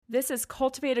This is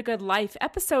Cultivate a Good Life,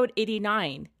 episode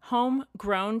 89,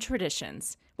 Homegrown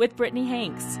Traditions, with Brittany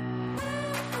Hanks.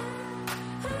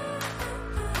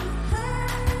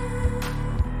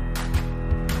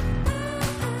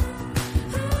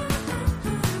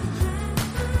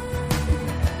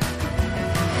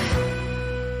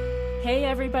 Hey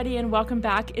everybody, and welcome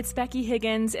back. It's Becky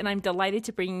Higgins, and I'm delighted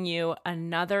to bring you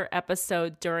another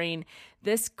episode during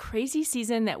this crazy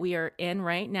season that we are in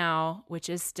right now, which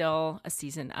is still a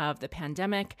season of the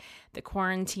pandemic, the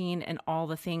quarantine, and all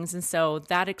the things. And so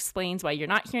that explains why you're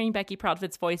not hearing Becky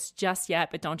Proudfoot's voice just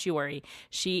yet, but don't you worry.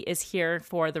 She is here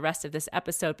for the rest of this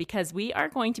episode because we are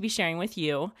going to be sharing with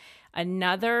you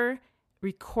another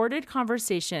recorded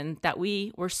conversation that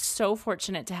we were so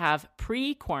fortunate to have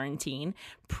pre-quarantine,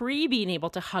 pre-being able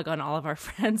to hug on all of our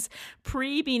friends,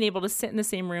 pre-being able to sit in the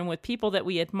same room with people that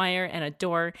we admire and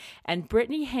adore. And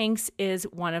Brittany Hanks is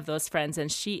one of those friends,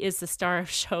 and she is the star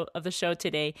of the show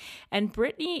today. And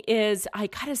Brittany is, I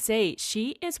gotta say,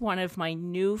 she is one of my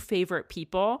new favorite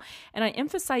people. And I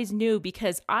emphasize new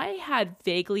because I had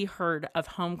vaguely heard of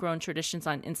Homegrown Traditions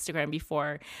on Instagram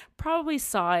before, probably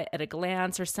saw it at a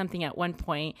glance or something at one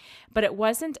point, but it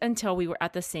wasn't until we were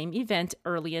at the same event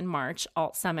early in March,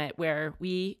 Alt Summit, where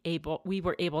we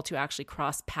were able to actually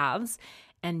cross paths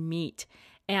and meet.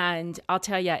 And I'll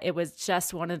tell you, it was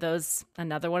just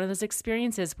another one of those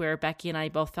experiences where Becky and I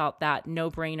both felt that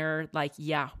no-brainer, like,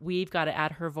 yeah, we've got to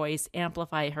add her voice,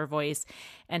 amplify her voice,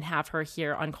 and have her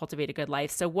here on Cultivate a Good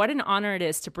Life. So what an honor it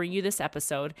is to bring you this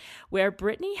episode where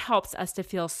Brittany helps us to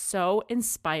feel so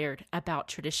inspired about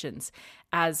traditions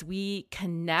as we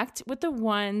connect with the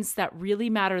ones that really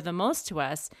matter the most to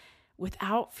us,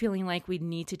 without feeling like we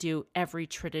need to do every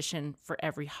tradition for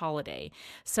every holiday.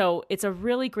 So it's a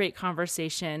really great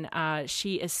conversation.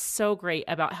 She is so great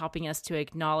about helping us to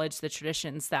acknowledge the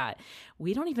traditions that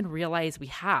we don't even realize we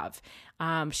have.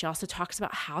 She also talks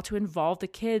about how to involve the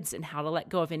kids and how to let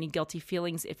go of any guilty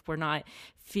feelings if we're not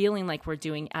feeling like we're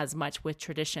doing as much with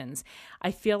traditions. I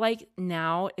feel like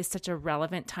now is such a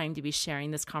relevant time to be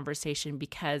sharing this conversation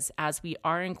because as we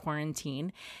are in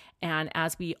quarantine, and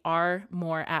as we are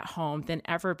more at home than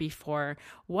ever before,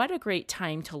 what a great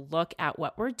time to look at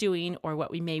what we're doing or what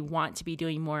we may want to be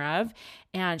doing more of.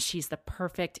 And she's the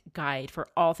perfect guide for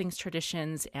all things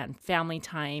traditions and family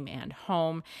time and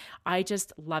home. I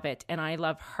just love it. And I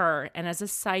love her. And as a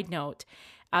side note,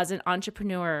 as an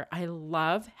entrepreneur, I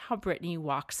love how Brittany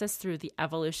walks us through the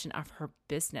evolution of her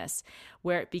business,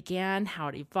 where it began, how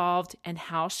it evolved, and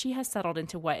how she has settled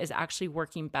into what is actually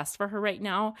working best for her right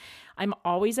now. I'm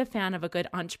always a fan of a good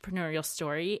entrepreneurial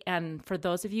story. And for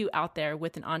those of you out there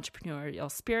with an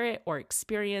entrepreneurial spirit or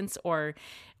experience, or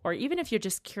even if you're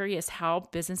just curious how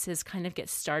businesses kind of get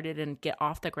started and get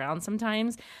off the ground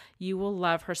sometimes, you will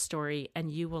love her story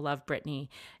and you will love Brittany.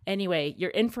 Anyway,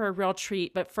 you're in for a real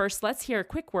treat. But first, let's hear a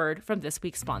quick word from this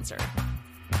week's sponsor.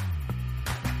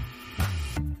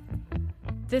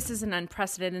 This is an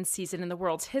unprecedented season in the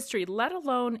world's history, let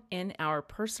alone in our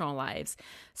personal lives.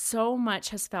 So much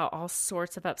has felt all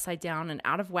sorts of upside down and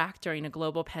out of whack during a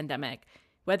global pandemic.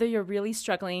 Whether you're really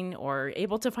struggling or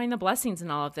able to find the blessings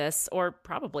in all of this, or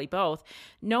probably both,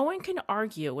 no one can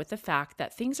argue with the fact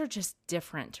that things are just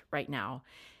different right now.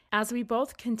 As we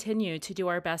both continue to do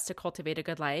our best to cultivate a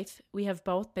good life, we have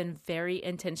both been very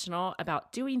intentional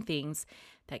about doing things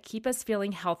that keep us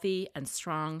feeling healthy and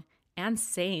strong and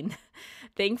sane.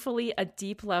 Thankfully, a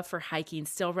deep love for hiking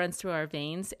still runs through our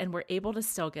veins, and we're able to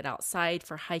still get outside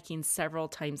for hiking several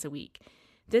times a week.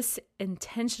 This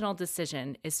intentional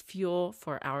decision is fuel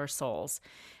for our souls.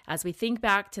 As we think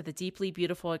back to the deeply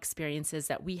beautiful experiences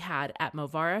that we had at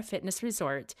Movara Fitness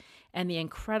Resort and the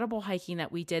incredible hiking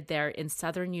that we did there in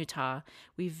southern Utah,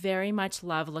 we very much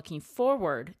love looking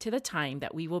forward to the time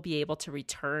that we will be able to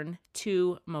return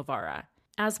to Movara.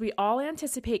 As we all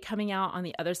anticipate coming out on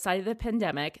the other side of the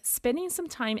pandemic, spending some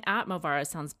time at Movara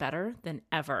sounds better than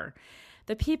ever.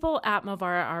 The people at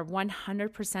Movara are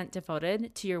 100%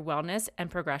 devoted to your wellness and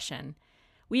progression.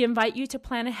 We invite you to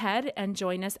plan ahead and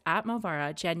join us at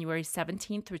Movara January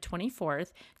 17th through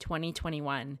 24th,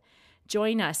 2021.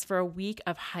 Join us for a week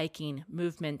of hiking,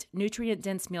 movement,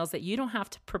 nutrient-dense meals that you don't have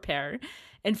to prepare,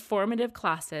 informative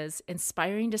classes,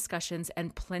 inspiring discussions,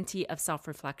 and plenty of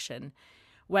self-reflection.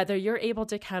 Whether you're able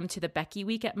to come to the Becky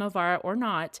Week at Movara or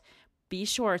not, be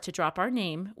sure to drop our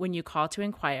name when you call to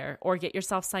inquire or get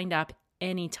yourself signed up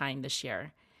anytime this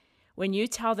year. When you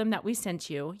tell them that we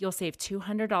sent you, you'll save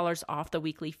 $200 off the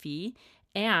weekly fee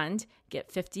and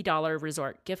get $50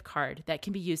 resort gift card that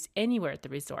can be used anywhere at the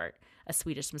resort, a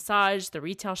Swedish massage, the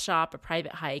retail shop, a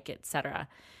private hike, etc.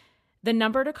 The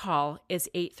number to call is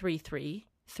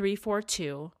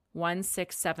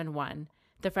 833-342-1671.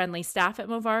 The friendly staff at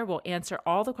Movar will answer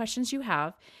all the questions you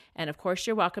have. And of course,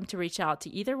 you're welcome to reach out to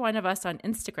either one of us on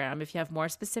Instagram if you have more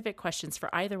specific questions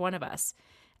for either one of us.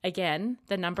 Again,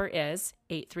 the number is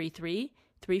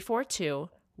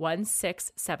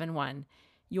 833-342-1671.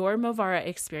 Your Movara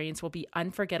experience will be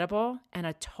unforgettable and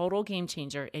a total game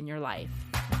changer in your life.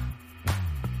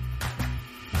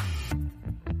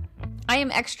 I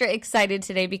am extra excited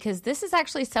today because this is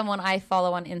actually someone I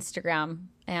follow on Instagram,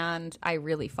 and I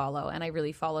really follow, and I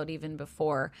really followed even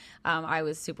before I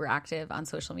was super active on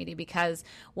social media, because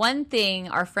one thing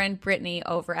our friend Brittany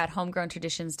over at Homegrown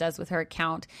Traditions does with her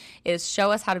account is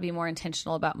show us how to be more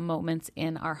intentional about moments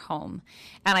in our home.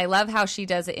 And I love how she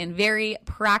does it in very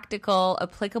practical,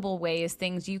 applicable ways,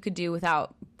 things you could do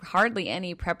without hardly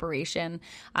any preparation.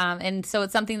 And so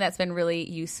it's something that's been really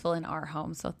useful in our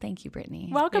home. So thank you, Brittany.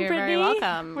 Welcome, You're Brittany. very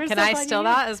welcome. We're Can so I glad steal you're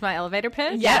here. that as my elevator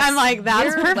pitch? Yes. I'm like,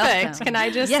 that's You're perfect. welcome. Can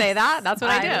I just Yes. say that? That's what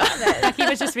I do. love it. Becky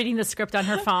was just reading the script on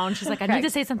her phone. She's like, I need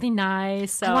to say something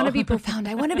nice. So. I want to be profound.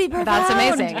 I want to be profound. That's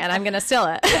amazing. And I'm going to steal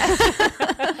it.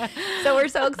 So we're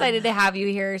so excited to have you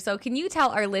here. So can you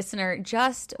tell our listener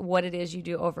just what it is you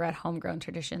do over at Homegrown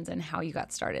Traditions and how you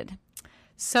got started?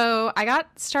 So I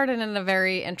got started in a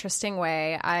very interesting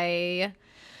way. I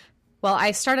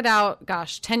started out,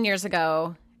 10 years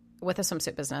ago with a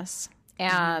swimsuit business.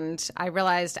 And I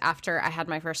realized after I had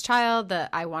my first child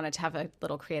that I wanted to have a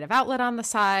little creative outlet on the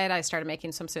side. I started making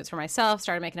swimsuits for myself,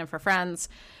 started making them for friends,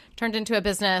 turned into a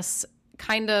business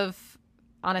kind of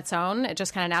on its own. It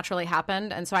just kind of naturally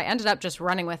happened. And so I ended up just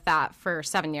running with that for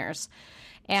 7 years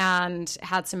and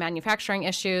had some manufacturing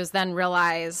issues, then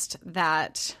realized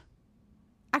that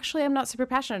actually I'm not super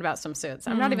passionate about swimsuits.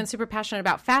 I'm not even super passionate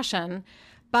about fashion,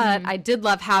 but I did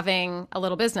love having a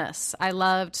little business. I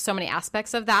loved so many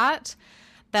aspects of that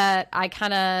I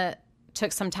kind of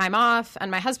took some time off.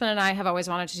 And my husband and I have always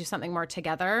wanted to do something more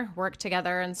together, work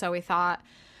together. And so we thought,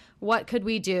 what could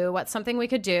we do? What's something we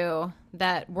could do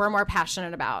that we're more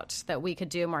passionate about, that we could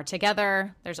do more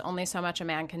together? There's only so much a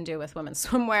man can do with women's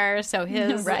swimwear. So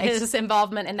his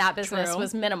involvement in that business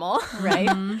was minimal,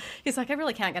 right? He's like, I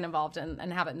really can't get involved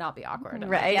and have it not be awkward. I'm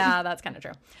like, yeah, that's kind of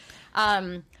true.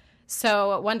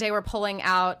 So one day we're pulling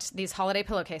out these holiday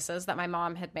pillowcases that my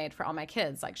mom had made for all my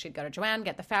kids. Like she'd go to Joann,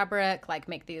 get the fabric, like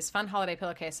make these fun holiday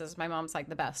pillowcases. My mom's like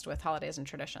the best with holidays and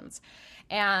traditions.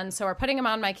 And so we're putting them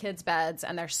on my kids' beds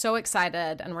and they're so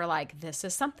excited. And we're like, this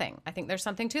is something. I think there's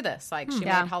something to this. Like she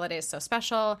made holidays so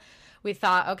special. We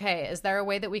thought, okay, is there a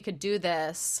way that we could do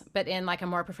this, but in like a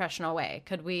more professional way?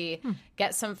 Could we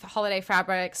get some holiday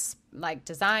fabrics like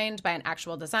designed by an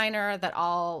actual designer that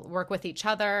all work with each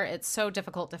other? It's so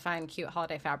difficult to find cute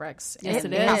holiday fabrics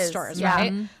in craft stores,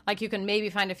 right? Like you can maybe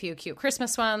find a few cute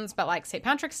Christmas ones, but like St.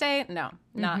 Patrick's Day, no,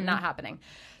 not happening.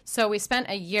 So we spent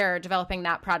a year developing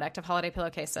that product of holiday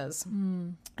pillowcases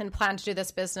and planned to do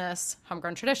this business,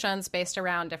 Homegrown Traditions, based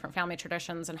around different family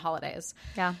traditions and holidays.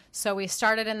 Yeah. So we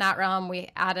started in that realm. We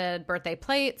added birthday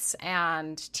plates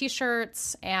and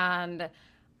T-shirts, and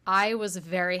I was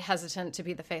very hesitant to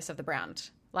be the face of the brand.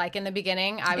 Like in the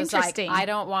beginning, I was like, I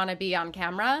don't want to be on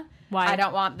camera. Why? I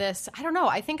don't want this. I don't know.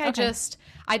 I think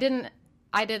I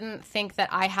didn't think that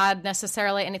I had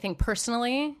necessarily anything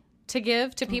personally to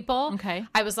give to people. Okay.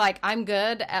 I was like, I'm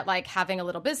good at like having a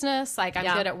little business. Like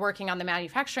I'm good at working on the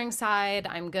manufacturing side.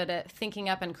 I'm good at thinking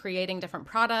up and creating different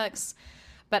products.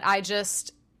 But I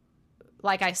just,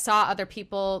 like I saw other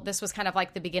people, this was kind of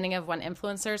like the beginning of when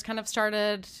influencers kind of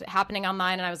started happening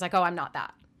online. And I was like, oh, I'm not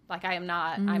that. Like I'm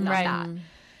not that.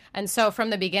 And so from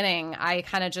the beginning, I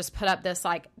kind of just put up this,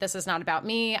 like, this is not about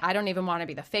me. I don't even want to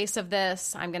be the face of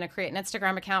this. I'm going to create an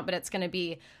Instagram account, but it's going to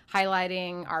be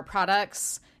highlighting our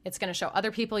products. It's going to show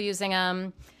other people using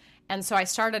them. And so I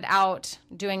started out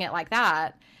doing it like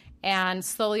that. And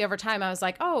slowly over time, I was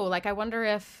like, oh, like, I wonder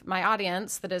if my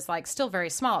audience that is like still very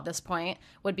small at this point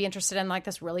would be interested in like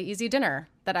this really easy dinner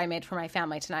that I made for my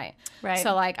family tonight. Right.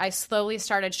 So like I slowly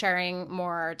started sharing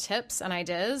more tips and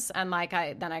ideas. And like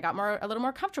I got a little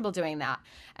more comfortable doing that.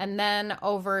 And then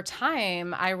over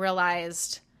time, I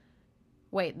realized,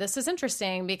 wait, this is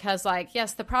interesting because like,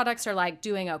 yes, the products are like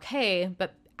doing okay,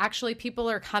 but actually people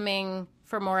are coming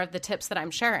for more of the tips that I'm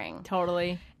sharing.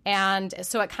 Totally. And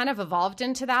so it kind of evolved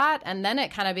into that. And then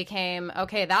it kind of became,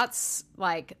 okay, that's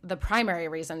like the primary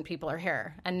reason people are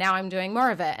here. And now I'm doing more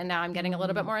of it. And now I'm getting a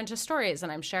little bit more into stories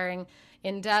and I'm sharing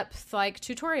in-depth like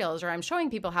tutorials, or I'm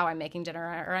showing people how I'm making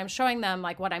dinner, or I'm showing them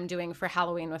like what I'm doing for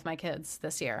Halloween with my kids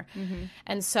this year.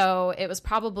 And so it was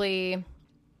probably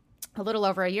a little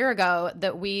over a year ago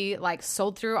that we like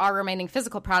sold through our remaining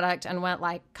physical product and went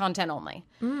like content only.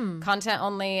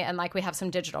 And like we have some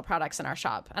digital products in our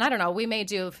shop. And I don't know, we may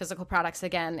do physical products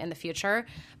again in the future,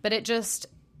 but it just,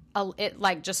 it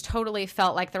like just totally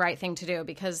felt like the right thing to do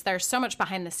because there's so much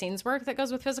behind the scenes work that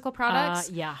goes with physical products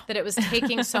that it was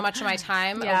taking so much of my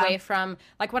time away from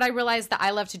like what I realized that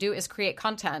I love to do is create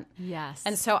content. Yes.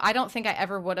 And so I don't think I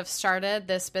ever would have started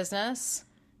this business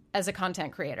as a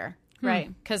content creator.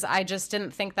 Right. Because I just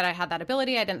didn't think that I had that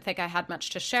ability. I didn't think I had much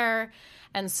to share.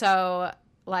 And so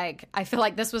like, I feel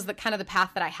like this was the kind of the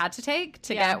path that I had to take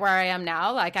to get where I am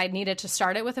now. Like I needed to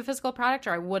start it with a physical product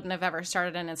or I wouldn't have ever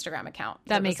started an Instagram account.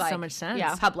 That makes so much sense.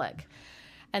 Yeah. Public.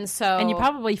 And so, and you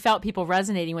probably felt people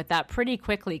resonating with that pretty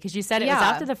quickly because you said it was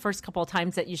after the first couple of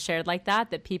times that you shared like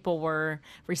that people were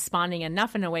responding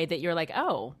enough in a way that you're like,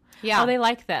 oh, they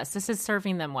like this. This is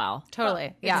serving them well.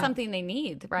 Totally. It's something they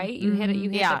need, right? You hit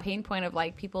the pain point of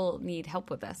like people need help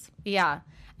with this. Yeah.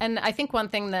 And I think one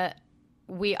thing that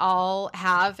we all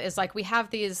have is like we have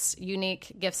these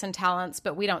unique gifts and talents,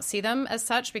 but we don't see them as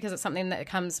such because it's something that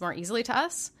comes more easily to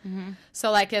us.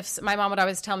 So like if my mom would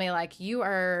always tell me like, you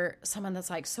are someone that's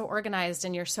like so organized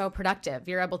and you're so productive,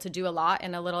 you're able to do a lot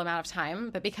in a little amount of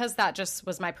time. But because that just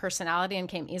was my personality and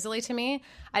came easily to me,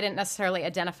 I didn't necessarily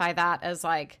identify that as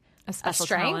like a special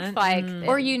strength, talent. like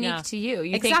or unique to you.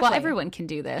 You think, well, everyone can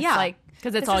do this. Yeah. Like,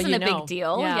 because it's this all isn't you a know. big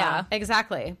deal. Yeah.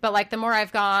 Exactly. But like the more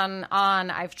I've gone on,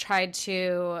 I've tried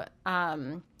to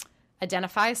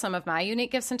identify some of my unique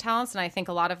gifts and talents. And I think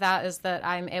a lot of that is that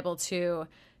I'm able to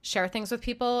share things with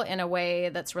people in a way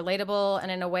that's relatable and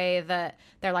in a way that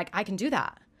they're like, I can do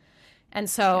that. And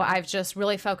so I've just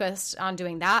really focused on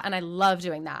doing that. And I love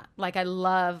doing that. Like I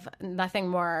love nothing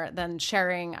more than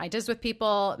sharing ideas with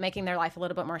people, making their life a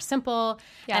little bit more simple.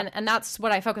 Yeah. And that's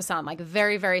what I focus on, like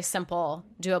very, very simple,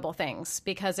 doable things.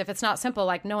 Because if it's not simple,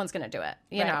 like no one's going to do it,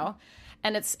 you know?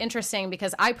 And it's interesting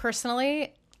because I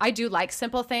personally, I do like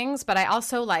simple things, but I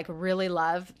also like really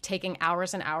love taking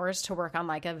hours and hours to work on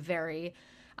like a very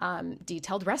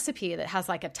detailed recipe that has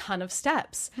like a ton of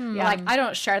steps. Like I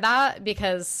don't share that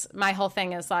because my whole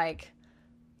thing is like,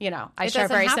 you know, I share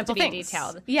very simple things.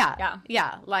 Detailed.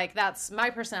 Yeah. Like that's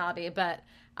my personality. But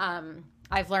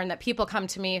I've learned that people come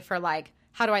to me for like,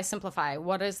 how do I simplify?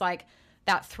 What is like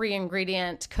that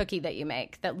 3-ingredient cookie that you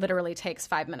make that literally takes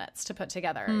 5 minutes to put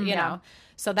together, you know?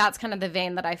 So that's kind of the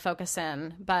vein that I focus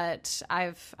in, but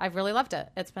I've really loved it.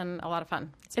 It's been a lot of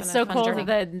fun. It's so cool.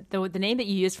 The name that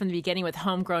you used from the beginning with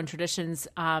Homegrown Traditions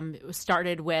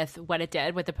started with what it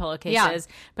did with the pillowcases,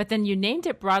 but then you named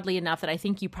it broadly enough that I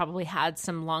think you probably had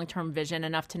some long-term vision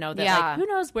enough to know that like, who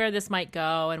knows where this might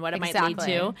go and what it might lead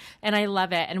to. And I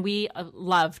love it. And we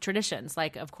love traditions,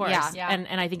 like, of course. And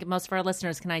I think most of our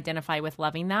listeners can identify with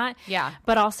loving that.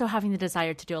 But also having the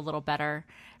desire to do a little better.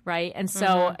 Right. And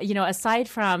so, you know, aside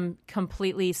from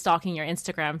completely stalking your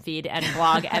Instagram feed and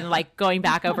blog and like going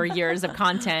back over years of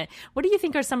content, what do you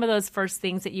think are some of those first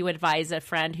things that you advise a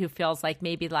friend who feels like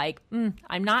maybe like,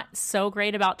 I'm not so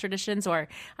great about traditions, or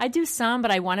I do some,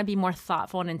 but I want to be more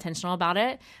thoughtful and intentional about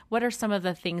it? What are some of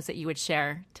the things that you would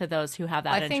share to those who have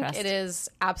that interest? I think it is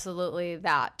absolutely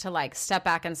that, to like step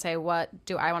back and say, what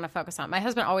do I want to focus on? My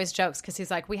husband always jokes because he's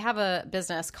like, we have a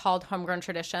business called Homegrown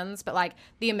Traditions, but like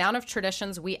the amount of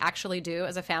traditions we actually do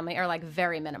as a family are like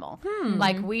very minimal.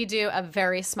 Like we do a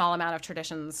very small amount of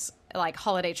traditions, like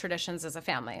holiday traditions as a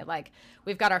family. Like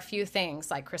we've got our few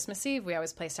things, like Christmas Eve, we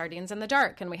always play sardines in the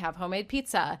dark and we have homemade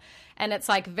pizza, and it's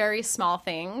like very small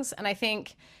things. And I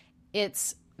think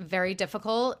it's very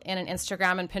difficult in an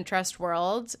Instagram and Pinterest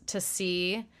world to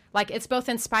see, like it's both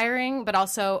inspiring but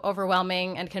also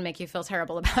overwhelming and can make you feel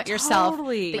terrible about yourself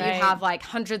that you have like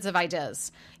hundreds of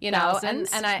ideas, you know.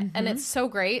 And it's so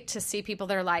great to see people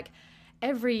that are like,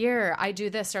 every year I do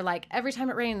this, or like every time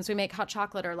it rains we make hot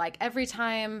chocolate, or like every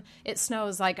time it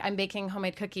snows like I'm baking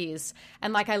homemade cookies.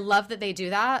 And like I love that they do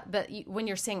that, but when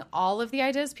you're seeing all of the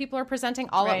ideas people are presenting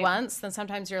all at once, then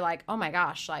sometimes you're like, oh my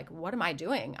gosh, like what am I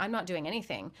doing? I'm not doing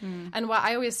anything. And what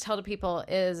I always tell to people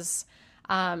is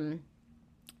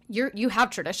you have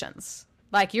traditions.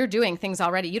 Like you're doing things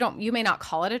already. You may not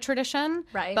call it a tradition,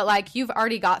 right? But like you've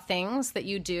already got things that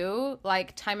you do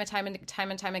like time and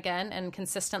time again and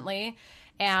consistently.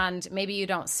 And maybe you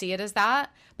don't see it as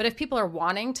that. But if people are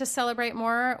wanting to celebrate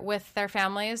more with their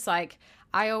families, like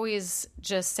I always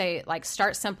just say, like,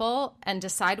 start simple and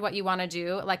decide what you want to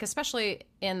do. Like, especially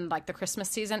in like the Christmas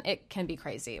season, it can be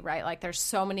crazy, right? Like there's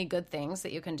so many good things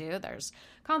that you can do. There's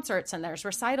concerts and there's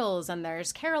recitals and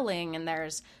there's caroling and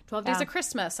there's 12 Days of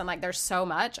Christmas. And like, there's so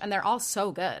much and they're all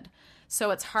so good.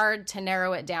 So it's hard to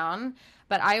narrow it down.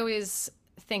 But I always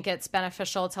think it's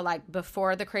beneficial to, like,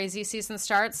 before the crazy season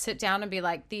starts, sit down and be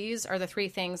like, these are the 3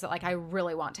 things that like I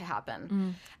really want to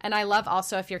happen. And I love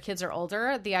also, if your kids are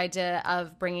older, the idea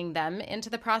of bringing them into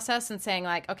the process and saying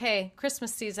like, okay,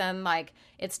 Christmas season, like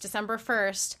it's December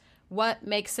 1st. what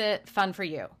makes it fun for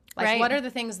you? Like, Right. what are the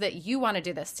things that you want to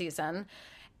do this season?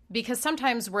 Because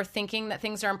sometimes we're thinking that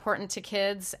things are important to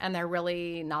kids and they're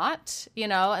really not, you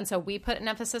know? And so we put an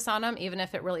emphasis on them, even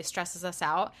if it really stresses us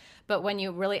out. But when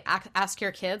you really ask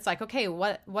your kids, like, okay,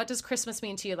 what does Christmas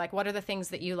mean to you? Like, what are the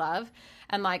things that you love?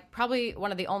 And like, probably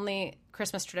one of the only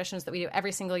Christmas traditions that we do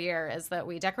every single year is that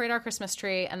we decorate our Christmas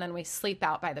tree and then we sleep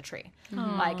out by the tree.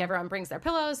 Like, everyone brings their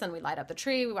pillows and we light up the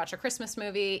tree. We watch a Christmas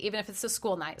movie, even if it's a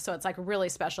school night. So it's like really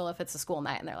special if it's a school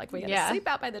night and they're like, we get to sleep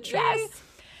out by the tree. Yes.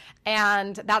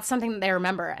 And that's something that they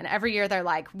remember. And every year they're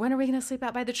like, when are we going to sleep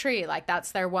out by the tree? Like,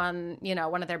 that's their one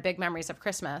of their big memories of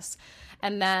Christmas.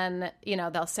 And then,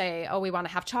 they'll say, oh, we want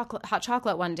to have hot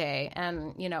chocolate one day.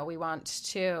 And, we want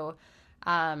to,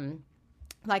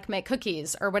 like, make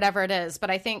cookies or whatever it is. But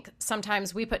I think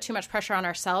sometimes we put too much pressure on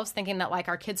ourselves thinking that, like,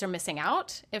 our kids are missing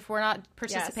out if we're not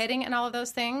participating in all of those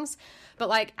things. But,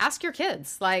 like, ask your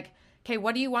kids, like, okay,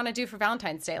 what do you want to do for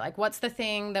Valentine's Day? Like, what's the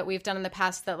thing that we've done in the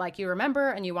past that, like, you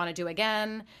remember and you want to do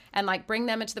again? And, like, bring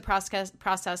them into the process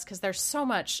because they're so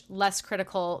much less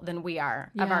critical than we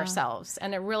are of ourselves.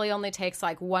 And it really only takes,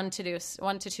 like, one to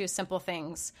two simple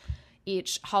things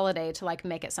each holiday to, like,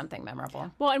 make it something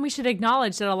memorable. Well, and we should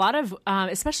acknowledge that a lot of,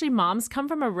 especially moms, come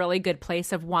from a really good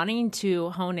place of wanting to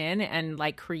hone in and,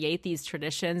 like, create these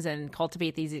traditions and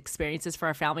cultivate these experiences for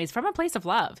our families from a place of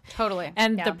love. Totally.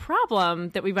 And the problem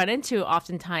that we run into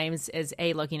oftentimes is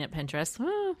looking at Pinterest,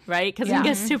 right? Because we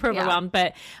get super overwhelmed.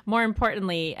 But more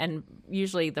importantly, and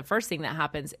usually the first thing that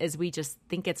happens is we just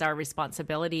think it's our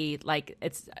responsibility, like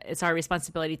it's our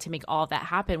responsibility to make all of that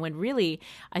happen, when really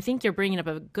I think you're bringing up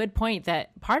a good point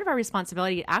that part of our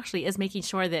responsibility actually is making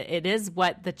sure that it is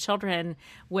what the children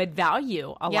would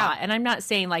value a lot. And I'm not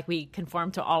saying like we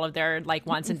conform to all of their like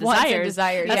wants and desires.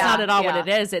 That's not at all what it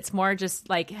is. It's more just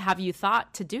like, have you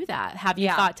thought to do that? Have you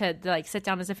thought to like sit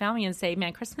down as a family and say,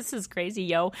 man, Christmas is crazy,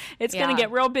 yo. It's going to get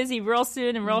real busy real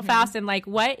soon and real fast. And like,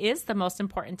 what is the most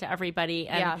important to everybody?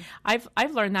 And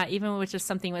I've learned that even with just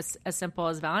something as simple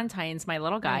as Valentine's. My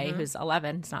little guy who's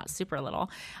 11, it's not super little,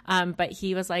 but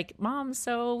he was like, Mom,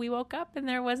 so we woke up and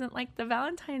there wasn't like the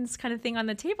Valentine's kind of thing on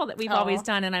the table that we've always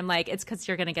done. And I'm like, it's because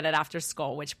you're going to get it after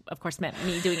school, which of course meant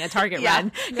me doing a Target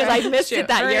run because I missed it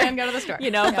that year. And go to the store.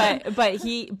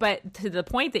 But to the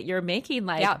point that you're making,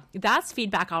 like that's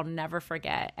feedback I'll never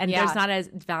forget. And there's not a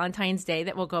Valentine's Day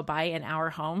that will go by in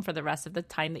our home for the rest of the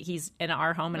time that he's in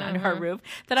our home and under our roof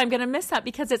that I'm going to miss that,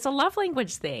 because it's a love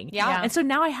language thing. And so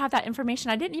now I have that information.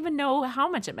 I didn't even know how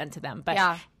much it meant to them,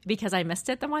 but because I missed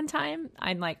it the one time,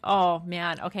 I'm like, oh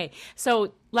man, okay.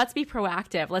 So let's be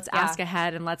proactive. Let's ask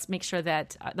ahead, and let's make sure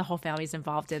that the whole family's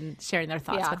involved in sharing their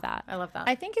thoughts with that. I love that.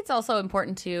 I think it's also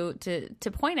important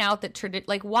to point out that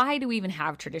like, why do we even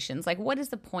have traditions? Like, what is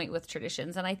the point with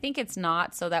traditions? And I think it's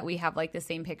not so that we have like the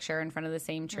same picture in front of the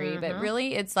same tree, but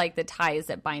really it's like the ties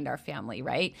that bind our family,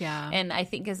 right? Yeah. And I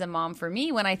think as a mom, for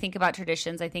me, when I think about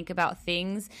traditions, I think about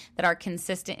things that are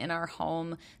consistent in our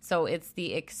home. So it's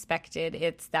the expected,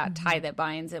 it's that tie that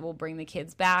binds. It will bring the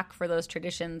kids back for those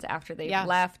traditions after they've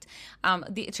left.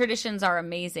 The traditions are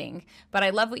amazing, but I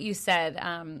love what you said.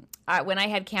 When I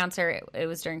had cancer, it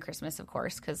was during Christmas, of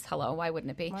course, because hello, why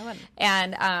wouldn't it be? Why wouldn't?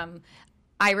 And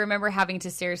I remember having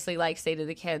to seriously like say to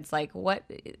the kids, like,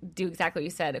 do exactly what you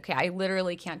said. Okay, I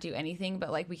literally can't do anything,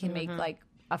 but like we can make like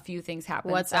a few things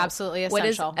happen. What's absolutely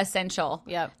essential? What is essential?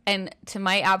 Yep. And to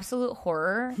my absolute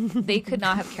horror, they could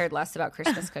not have cared less about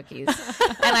Christmas cookies.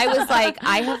 And I was like,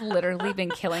 I have literally been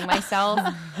killing myself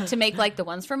to make like the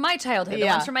ones from my childhood, the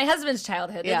ones from my husband's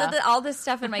childhood, all this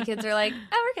stuff. And my kids are like,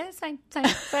 oh, we're good, it's fine, it's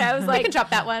fine. But I was like, you can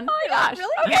drop that one. Oh my gosh,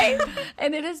 really? Okay.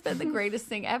 And it has been the greatest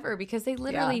thing ever, because they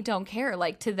literally don't care.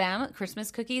 Like, to them,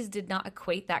 Christmas cookies did not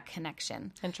equate that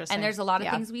connection. Interesting. And there's a lot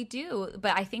of things we do,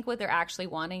 but I think what they're actually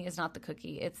wanting is not the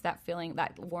cookie. It's that feeling,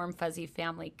 that warm, fuzzy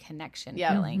family connection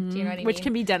feeling. Do you know what I mean? Which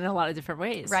can be done in a lot of different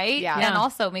ways. Right? Yeah. And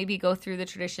also maybe go through the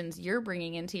traditions you're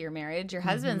bringing into your marriage, your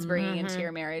husband's bringing into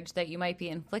your marriage, that you might be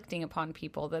inflicting upon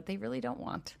people that they really don't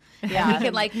want. Yeah. And we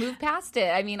can like move past it.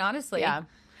 I mean, honestly. Yeah.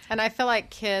 And I feel like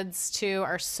kids too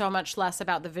are so much less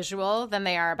about the visual than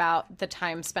they are about the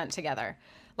time spent together.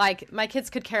 Like, my kids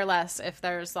could care less if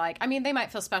there's like, I mean, they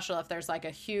might feel special if there's like a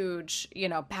huge,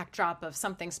 backdrop of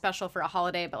something special for a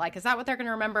holiday, but like, is that what they're going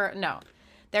to remember? No.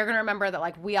 They're going to remember that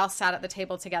like we all sat at the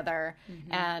table together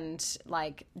and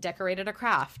like decorated a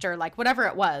craft or like whatever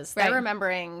it was. Right. They're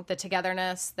remembering the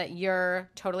togetherness, that you're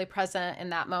totally present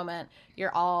in that moment.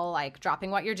 you're all like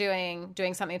dropping what you're doing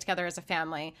something together as a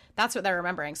family. That's what they're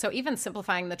remembering. So even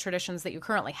simplifying the traditions that you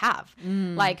currently have,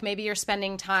 like maybe you're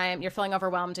spending time, you're feeling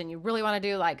overwhelmed and you really want to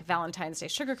do like Valentine's Day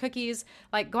sugar cookies,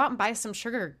 like go out and buy some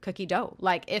sugar cookie dough.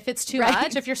 Like if it's too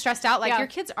much, if you're stressed out, like your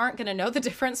kids aren't going to know the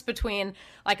difference between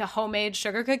like a homemade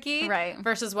sugar cookie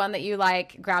versus one that you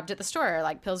like grabbed at the store,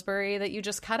 like Pillsbury that you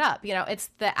just cut up. You know, it's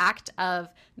the act of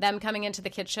them coming into the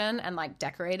kitchen and like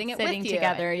decorating it sitting with you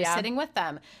together, sitting with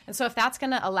them. And so if that's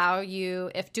going to allow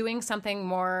you, if doing something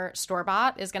more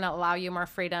store-bought is going to allow you more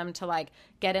freedom to like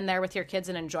get in there with your kids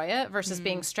and enjoy it versus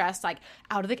being stressed like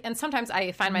out of the, and sometimes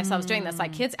I find myself doing this,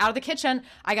 like kids out of the kitchen,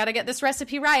 I got to get this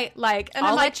recipe right, like, and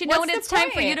I'll I'm like, let you know when what's it's the time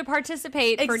point? for you to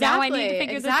participate. Exactly, for now I need to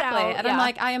figure this out. And I'm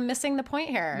like, I am missing the point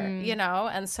here, you know?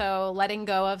 And so letting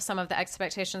go of some of the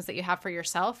expectations that you have for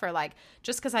yourself, or like,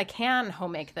 just because I can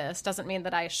home make this doesn't mean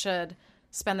that I should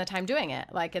spend the time doing it.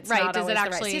 Like it's not always the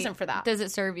right season for that. Does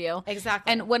it serve you?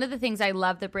 Exactly. And one of the things I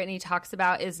love that Brittany talks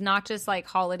about is not just like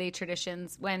holiday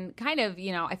traditions, when kind of,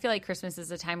 you know, I feel like Christmas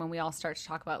is a time when we all start to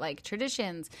talk about like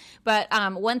traditions. But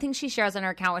one thing she shares on her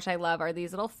account, which I love, are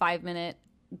these little 5-minute,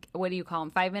 what do you call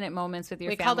them? 5-minute moments with your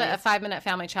family. We called it a 5-minute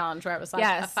family challenge, where it was like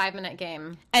a 5-minute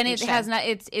game. And it has not,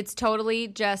 it's totally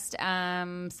just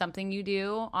something you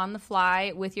do on the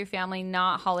fly with your family,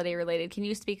 not holiday related. Can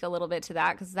you speak a little bit to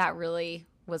that? Because that really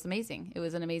was amazing. It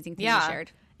was an amazing thing you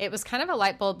shared. It was kind of a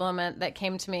light bulb moment that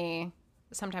came to me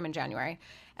sometime in January.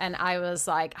 And I was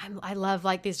like, I love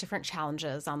like these different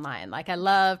challenges online. Like I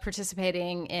love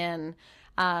participating in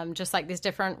just like these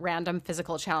different random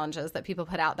physical challenges that people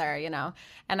put out there, you know?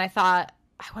 And I thought,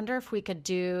 I wonder if we could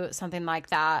do something like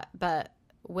that, but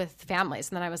with families.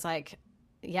 And then I was like,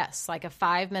 yes, like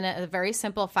a very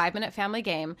simple 5-minute family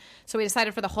game. So we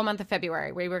decided for the whole month of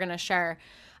February, we were going to share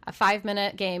a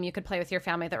 5-minute game you could play with your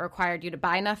family that required you to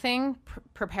buy nothing,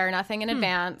 prepare nothing in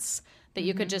advance, that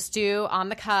you could just do on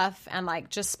the cuff and like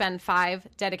just spend 5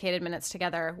 dedicated minutes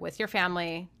together with your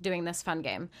family doing this fun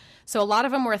game. So a lot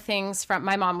of them were things from,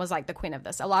 my mom was like the queen of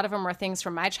this. A lot of them were things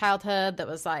from my childhood that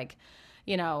was like,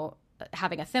 you know,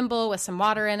 having a thimble with some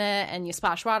water in it and you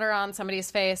splash water on somebody's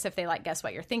face if they like guess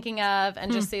what you're thinking of,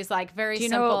 and just these like very simple.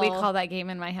 Do you know what we call that game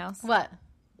in my house? What?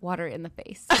 Water in the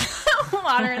face.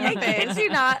 Water in the face. I kid you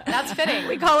not. That's fitting.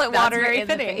 We call it water very in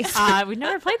fitting. the face. We've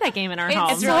never played that game in our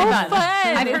home. It's really fun.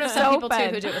 I've heard of It's some so people too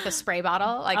fun. who do it with a spray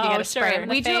bottle. Like you get a spray in the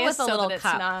We face. do it with a so little that it's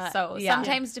cup. not- So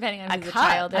sometimes, depending on who the cup.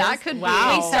 child is, That could be.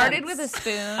 Wow. We started with a A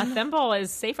spoon. thimble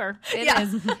is safer. It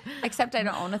is. Except I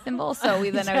don't own a thimble, so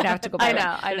then I would have to go buy I know.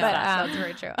 one. But That's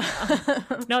very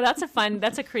true. No,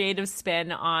 that's a creative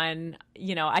spin on,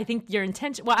 you know, I think your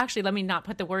intention. Well, actually, let me not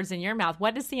put the words in your mouth.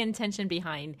 What is the intention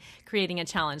behind creating a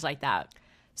challenge like that?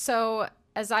 So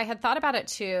as I had thought about it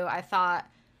too, I thought,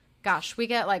 gosh, we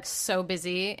get like so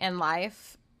busy in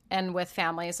life and with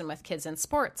families and with kids in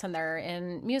sports, and they're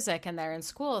in music and they're in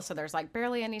school. So there's like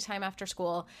barely any time after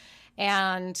school.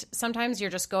 And sometimes you're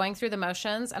just going through the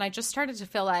motions. And I just started to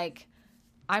feel like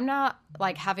I'm not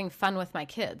like having fun with my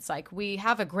kids. Like we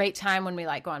have a great time when we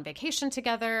like go on vacation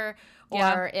together,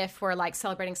 or if we're like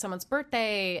celebrating someone's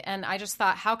birthday. And I just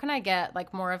thought, how can I get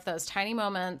like more of those tiny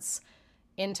moments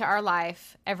into our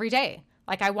life every day?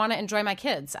 Like I want to enjoy my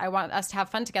kids. I want us to have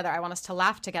fun together. I want us to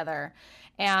laugh together.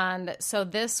 And so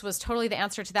this was totally the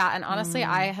answer to that. And honestly,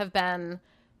 I have been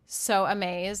so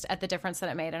amazed at the difference that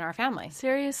it made in our family.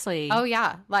 Seriously. Oh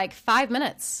yeah. Like 5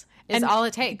 minutes is all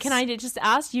it takes. Can I just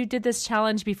ask, you did this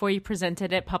challenge before you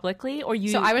presented it publicly, or you?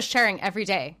 So I was sharing every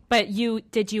day. But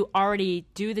did you already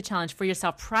do the challenge for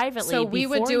yourself privately? So we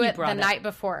would do it the night night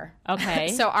before. Okay.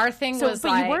 So our thing was but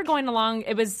like, you were going along,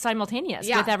 it was simultaneous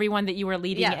with everyone that you were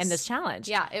leading Yes. in this challenge.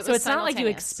 Yeah, it So was it's not like you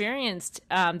simultaneous. experienced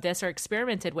this or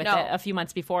experimented with No. it a few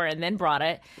months before and then brought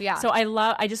it. Yeah. So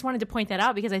I just wanted to point that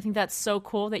out because I think that's so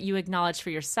cool that you acknowledge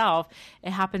for yourself.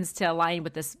 It happens to align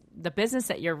with the business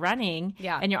that you're running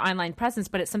and your online presence,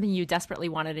 but it's something you desperately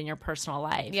wanted in your personal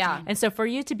life. Yeah. And so for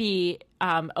you to be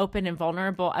open and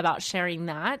vulnerable about sharing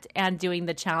that and doing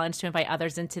the challenge to invite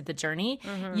others into the journey,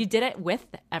 you did it with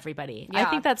everybody. I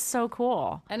think that's so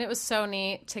cool. and it was so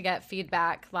neat to get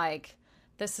feedback like,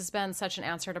 this has been such an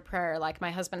answer to prayer. Like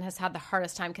my husband has had the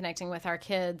hardest time connecting with our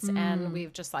kids, and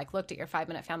we've just like looked at your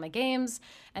 5-minute family games,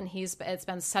 and it's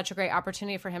been such a great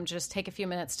opportunity for him to just take a few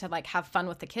minutes to like have fun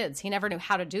with the kids. He never knew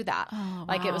how to do that.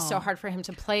 Like it was so hard for him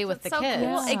to play with the so kids.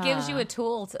 cool. It gives you a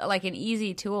tool, like an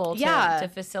easy tool to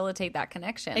facilitate that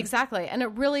connection. Exactly. And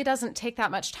it really doesn't take that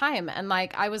much time. And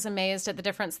like I was amazed at the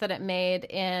difference that it made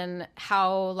in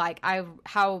how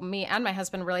me and my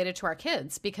husband related to our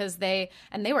kids, because they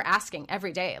were asking every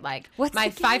every day. Like What's my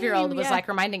the 5-year-old game? was Yeah. like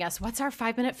reminding us, what's our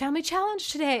 5-minute family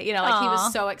challenge today? You know, like he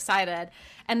was so excited.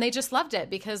 And they just loved it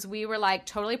because we were like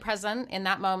totally present in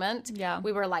that moment. Yeah.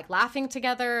 We were like laughing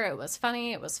together. It was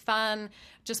funny. It was fun.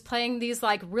 Just playing these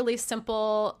like really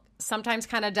simple, sometimes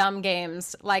kind of dumb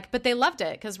games. Like, but they loved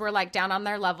it because we're like down on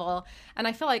their level. And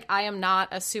I feel like I am not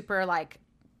a super like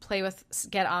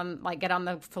get on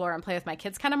the floor and play with my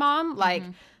kids kind of mom. Like,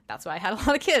 that's why I had a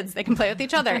lot of kids. They can play with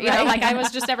each other. You know, like I was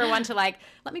just everyone to like,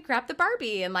 let me grab the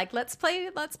Barbie and like, let's play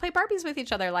Barbies with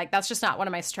each other. Like, that's just not one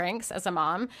of my strengths as a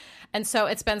mom. And so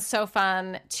it's been so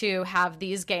fun to have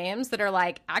these games that are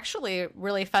like actually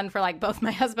really fun for like both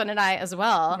my husband and I as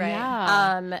well. Right.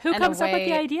 Yeah. Who and comes a up with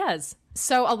the way- ideas?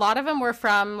 So a lot of them were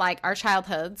from like our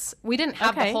childhoods. We didn't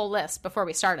have the Okay. whole list before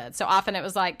we started. So often it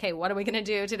was like, okay, what are we going to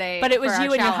do today? But it was for our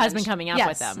you and your challenge? husband coming up Yes.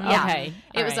 with them. Yeah. Okay.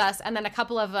 It All was right. us. And then a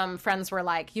couple of friends were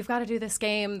like, you've got to do this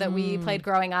game that we played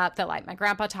growing up that like my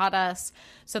grandpa taught us.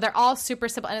 So they're all super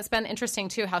simple. And it's been interesting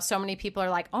too how so many people are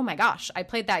like, oh my gosh, I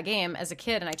played that game as a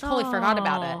kid and I totally forgot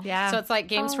about it. Yeah. So it's like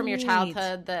games from your neat.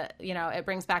 childhood that, you know, it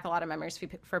brings back a lot of memories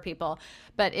for people.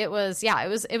 But it was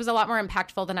a lot more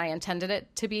impactful than I intended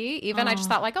it to be. Even I just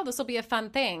thought like, oh, this will be a fun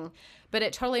thing. But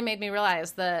it totally made me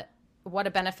realize that what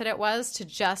a benefit it was to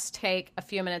just take a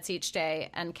few minutes each day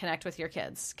and connect with your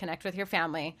kids, connect with your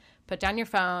family, put down your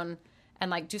phone and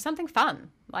like do something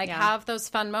fun. Like have those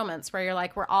fun moments where you're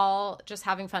like, we're all just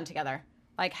having fun together.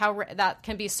 Like how that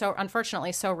can be so,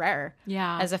 unfortunately, so rare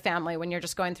as a family when you're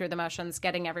just going through the motions,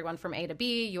 getting everyone from A to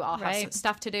B. You all have some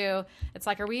stuff to do. It's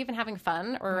like, are we even having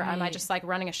fun or am I just like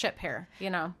running a ship here? You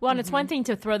know? Well, and it's one thing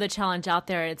to throw the challenge out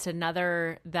there. It's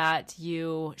another that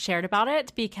you shared about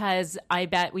it, because I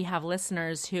bet we have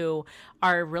listeners who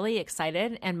are really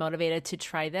excited and motivated to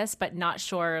try this, but not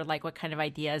sure like what kind of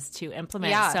ideas to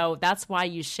implement. Yeah. So that's why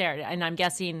you shared it. And I'm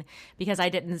guessing because I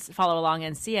didn't follow along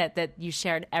and see it, that you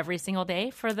shared every single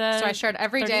day for the. So I shared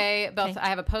every 30? day. Both Okay. I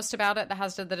have a post about it that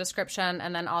has the description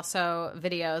and then also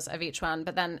videos of each one.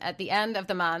 But then at the end of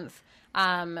the month,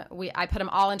 I put them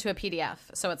all into a PDF.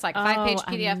 So it's like a 5-page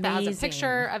PDF that has a amazing.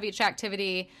 picture of each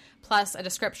activity plus a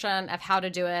description of how to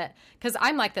do it. Because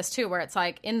I'm like this too, where it's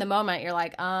like in the moment you're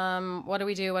like, what do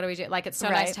we do? What do we do? Like it's so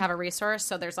nice Right. to have a resource.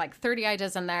 So there's like 30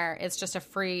 ideas in there. It's just a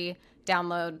free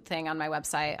download thing on my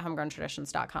website,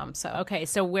 homegrowntraditions.com. So Okay,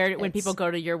 so when people go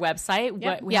to your website,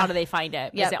 how do they find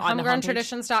it? yeah, Is it on the homepage?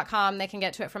 homegrowntraditions.com. They can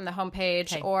get to it from the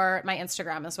homepage Okay. or my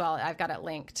Instagram as well. I've got it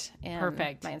linked in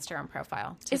Perfect. my Instagram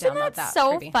profile. To Isn't download that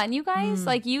so freebie. fun, you guys?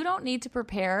 Like, you don't need to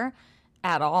prepare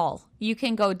at all. You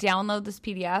can go download this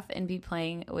PDF and be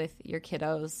playing with your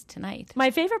kiddos tonight.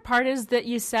 My favorite part is that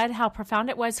you said how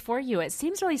profound it was for you. It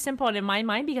seems really simple, and in my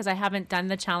mind, because I haven't done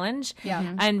the challenge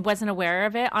and wasn't aware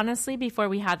of it, honestly, before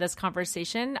we had this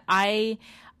conversation,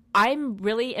 I'm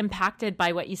really impacted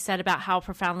by what you said about how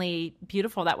profoundly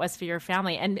beautiful that was for your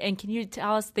family. And can you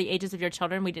tell us the ages of your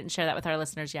children? We didn't share that with our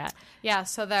listeners yet. Yeah,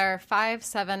 so they're 5,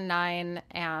 7, 9,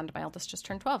 and my oldest just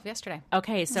turned 12 yesterday.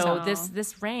 Okay, so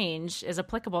this range is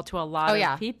applicable to a lot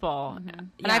yeah. of people.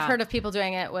 And I've heard of people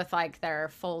doing it with like their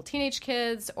full teenage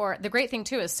kids. Or the great thing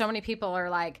too is so many people are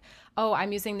like, oh,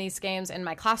 I'm using these games in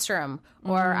my classroom,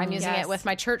 or I'm using it with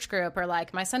my church group, or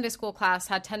like my Sunday school class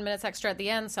had 10 minutes extra at the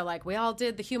end. So like we all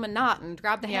did the human knot and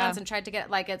grabbed the hands and tried to get,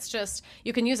 like, it's just,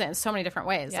 you can use it in so many different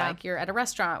ways. Yeah. Like you're at a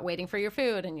restaurant waiting for your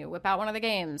food and you whip out one of the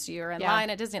games. You're in line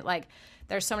at Disney. Like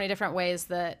there's so many different ways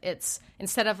that it's,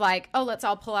 instead of like, oh, let's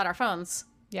all pull out our phones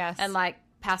Yes. and like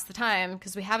pass the time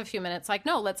because we have a few minutes. Like,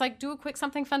 no, let's like do a quick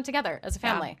something fun together as a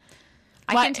family.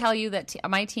 I can tell you that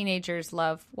my teenagers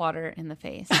love water in the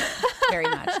face very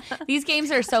much. These games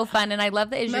are so fun, and I love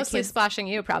that as your Mostly kids splashing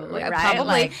you, probably, right? Probably.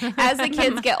 Like, As the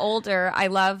kids get older, I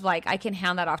love, like, I can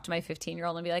hand that off to my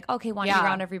 15-year-old and be like, okay, why don't you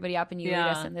round everybody up and you lead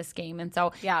us in this game? And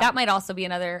so that might also be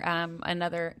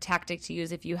another tactic to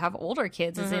use if you have older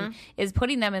kids, is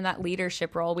putting them in that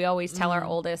leadership role. We always tell our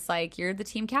oldest, like, you're the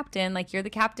team captain, like, you're the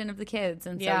captain of the kids.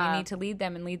 And so you need to lead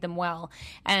them and lead them well.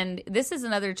 And this is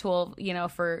another tool, you know,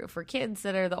 for kids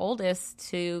that are the oldest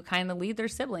to kind of lead their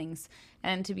siblings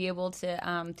and to be able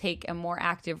to take a more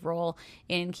active role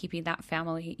in keeping that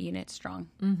family unit strong.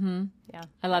 Mm-hmm. Yeah,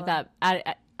 I love that.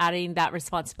 Adding that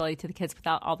responsibility to the kids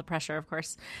without all the pressure, of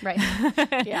course. Right.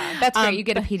 Yeah. That's great. You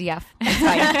get a PDF. It's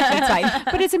fine. It's fine.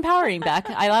 But it's empowering, Beck.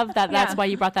 I love that. That's why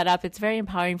you brought that up. It's very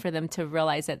empowering for them to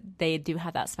realize that they do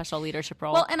have that special leadership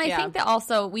role. Well, and I think that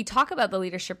also we talk about the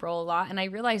leadership role a lot. And I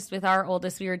realized with our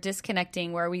oldest, we were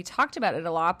disconnecting where we talked about it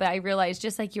a lot. But I realized,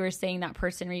 just like you were saying, that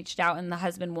person reached out and the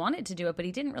husband wanted to do it, but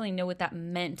he didn't really know what that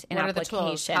meant in What are the application.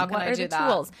 tools? How can what I are do the that?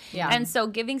 tools? Yeah. And so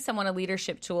giving someone a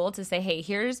leadership tool to say, hey,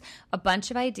 here's a bunch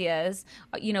of ideas ideas.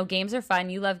 Games are fun.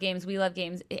 You love games. We love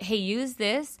games. Hey, use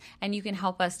this and you can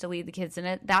help us to lead the kids in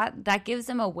it. That gives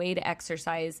them a way to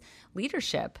exercise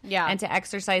leadership and to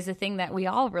exercise the thing that we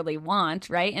all really want,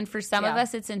 right? And for some of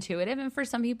us, it's intuitive, and for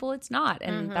some people, it's not.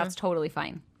 And that's totally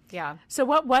fine. Yeah. So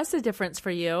what was the difference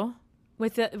for you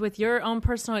with your own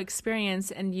personal experience?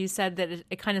 And you said that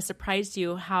it kind of surprised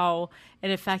you how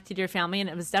it affected your family, and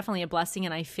it was definitely a blessing,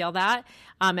 and I feel that.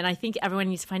 And I think everyone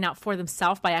needs to find out for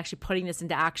themselves by actually putting this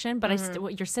into action.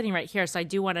 But you're sitting right here, so I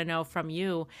do want to know from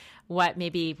you what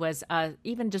maybe was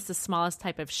even just the smallest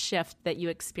type of shift that you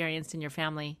experienced in your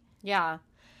family. Yeah.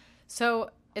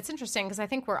 So it's interesting because I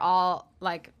think we're all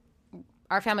like,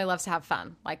 our family loves to have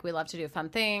fun. Like, we love to do fun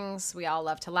things. We all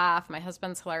love to laugh. My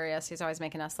husband's hilarious. He's always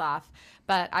making us laugh.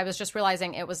 But I was just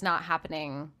realizing it was not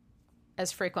happening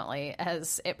as frequently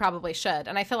as it probably should.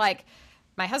 And I feel like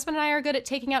my husband and I are good at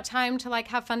taking out time to like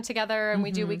have fun together, and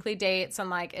we do weekly dates, and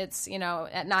like it's,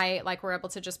 at night, like we're able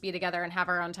to just be together and have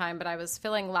our own time. But I was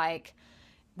feeling like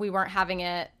we weren't having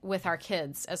it with our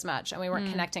kids as much, and we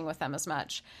weren't connecting with them as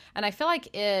much. And I feel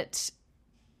like it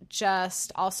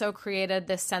just also created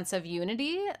this sense of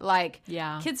unity. Like,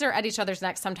 kids are at each other's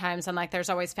necks sometimes, and like there's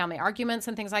always family arguments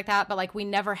and things like that, but like we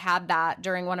never had that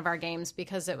during one of our games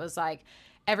because it was like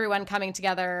everyone coming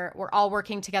together, we're all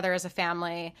working together as a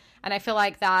family. And I feel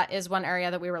like that is one area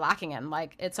that we were lacking in.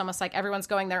 Like, it's almost like everyone's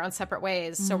going their own separate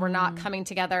ways, so we're not coming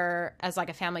together as like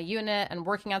a family unit and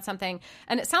working on something.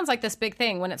 And it sounds like this big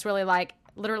thing when it's really like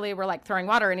literally we're like throwing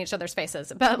water in each other's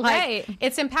faces, but like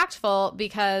it's impactful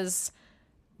because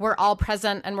we're all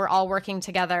present and we're all working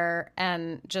together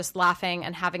and just laughing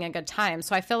and having a good time.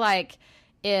 So I feel like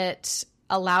it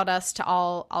allowed us to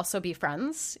all also be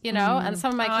friends, and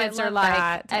some of my kids are like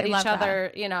at each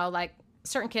other, like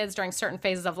certain kids during certain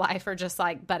phases of life are just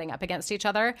like butting up against each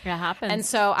other. Yeah, it happens. And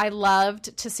so I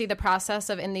loved to see the process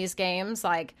of in these games,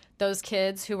 like those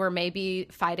kids who were maybe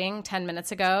fighting 10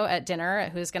 minutes ago at dinner,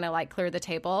 who's going to like clear the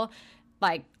table,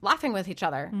 like laughing with each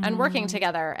other and working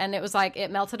together. And it was like,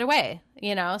 it melted away,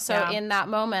 So in that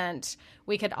moment,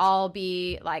 we could all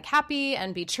be like happy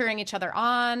and be cheering each other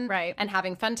on, right, and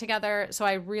having fun together. So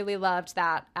I really loved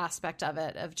that aspect of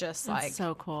it, of just like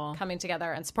so cool coming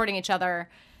together and supporting each other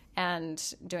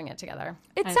and doing it together.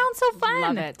 It sounds so fun.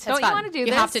 Love it. Don't you want to do this?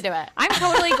 You have to do it. I'm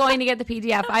totally going to get the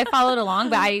PDF. I followed along,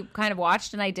 but I kind of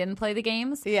watched and I didn't play the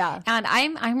games. Yeah. And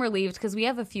I'm relieved because we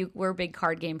have we're big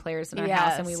card game players in our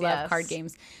house, and we love card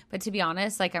games. But to be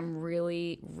honest, like I'm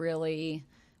really, really,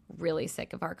 really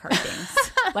sick of our card games.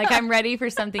 Like I'm ready for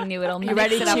something new. It'll You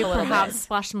ready mix it up a to little perhaps bit.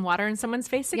 splash some water in someone's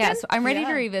face again? Yes, I'm ready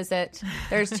to revisit.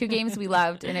 There's 2 games we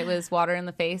loved, and it was Water in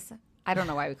the Face. I don't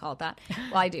know why we call it that.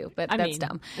 Well, I do, but that's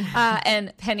dumb.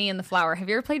 And Penny and the Flower. Have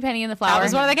you ever played Penny and the Flower? That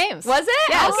was one of the games. Was it?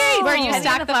 Yes. Okay. Where you Penny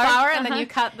stack and the flour and then you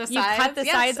cut the sides. You cut the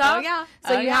sides Oh, off. yeah.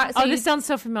 So you have. So this sounds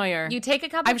so familiar. You take a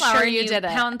cup I'm of flour. sure and you did it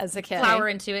pound as a kid. flour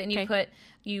into it, and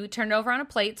you turn it over on a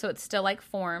plate so it's still like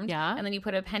formed. Yeah. And then you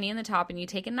put a penny in the top, and you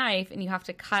take a knife and you have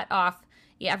to cut off.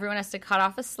 Yeah, everyone has to cut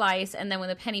off a slice, and then when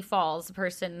the penny falls, the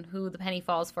person who the penny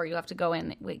falls for, you have to go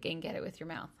in and get it with your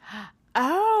mouth.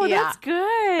 Oh, Yeah. that's good.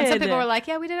 And some people were like,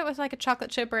 yeah, we did it with like a chocolate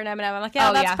chip or an M&M. I'm like,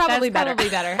 that's probably better. Probably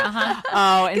better. Uh-huh.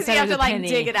 Oh, Because instead you of have the to like penny.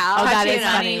 dig it out. Oh, that touch is it,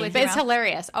 funny. with But your it's mouth.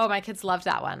 hilarious. Oh, my kids loved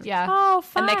that one. Yeah. Oh,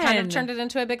 fun. And they kind of turned it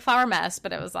into a big flour mess,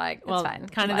 but it was like, it's fine.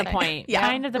 Kind of the point. Yeah.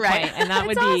 Kind of the Right. point. And that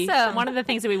would be awesome. one of the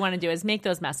things that we want to do is make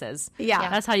those messes. Yeah.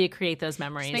 That's how you create those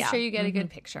memories. Make sure you get a good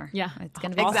picture. Yeah. It's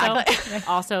going to be Exactly.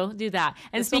 Also do that.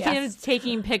 And speaking Yes. of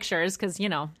taking pictures, because,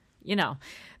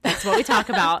 that's what we talk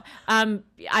about.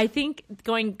 I think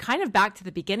going kind of back to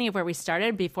the beginning of where we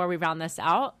started before we round this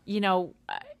out,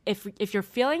 if you're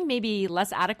feeling maybe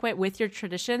less adequate with your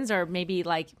traditions, or maybe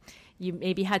like you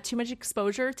maybe had too much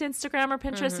exposure to Instagram or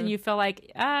Pinterest and you feel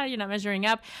like, you're not measuring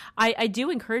up, I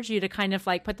do encourage you to kind of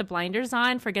like put the blinders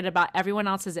on, forget about everyone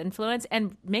else's influence,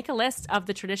 and make a list of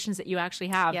the traditions that you actually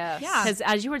have. Yes. Yeah. Because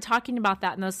as you were talking about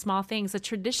that and those small things, the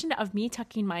tradition of me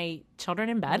tucking my children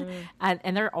in bed,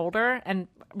 and they're older, and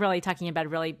really tucking in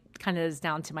bed really kind of is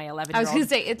down to my 11-year-old. I was going to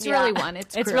say, it's really one.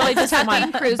 It's really just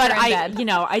one. Cruiser But in bed.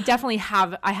 I definitely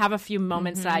have a few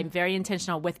moments that I'm very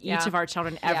intentional with each of our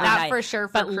children every That night. for sure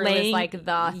for Crew is like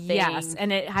the thing. Yes,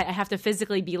 and I have to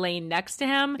physically be laying next to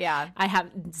him. Yeah. I have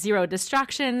 0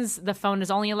 distractions. The phone is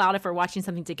only allowed if we're watching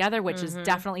something together, which is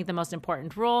definitely the most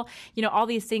important rule. All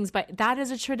these things, but that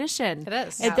is a tradition. It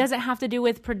is. It doesn't have to do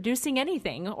with producing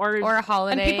anything or a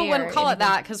holiday. And people wouldn't or call it anything.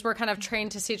 that because we're kind of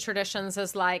trained to see traditions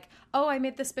as like, oh, I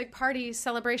made this big big party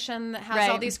celebration that has Right.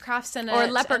 all these crafts in it. Or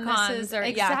and leprechauns this is, or- yeah,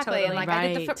 exactly. totally. And like I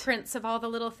get the Right. footprints of all the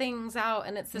little things out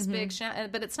and it's this big,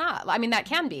 but it's not. I mean, that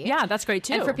can be. Yeah, that's great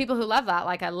too. And for people who love that,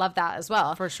 like I love that as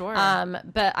well. For sure.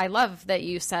 But I love that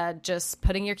you said just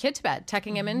putting your kid to bed,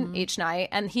 tucking him in each night,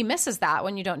 and he misses that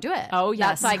when you don't do it. Oh,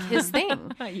 yes. That's like his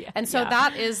thing. Yeah, and so yeah.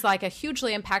 that is like a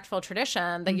hugely impactful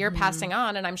tradition that you're passing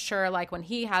on. And I'm sure like when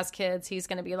he has kids, he's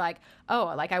going to be like,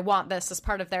 oh, like I want this as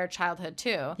part of their childhood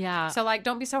too. Yeah. So like,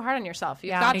 don't be so hard on yourself.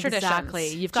 You've got traditions. Exactly.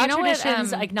 You've Do you got know what,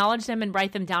 traditions. Acknowledge them and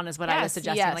write them down is what I was Yes,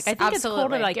 suggesting. yes, Like I think it's cool to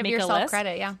absolutely. like Give make yourself a list.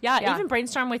 credit, yeah. Yeah. Even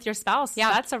brainstorm with your spouse.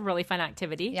 Yeah. That's a really fun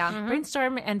activity. Yeah. Mhm.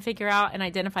 Brainstorm and figure out and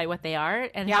identify what they are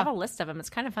and have a list of them. It's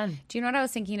kind of fun. Do you know what I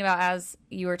was thinking about as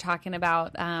you were talking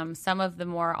about some of the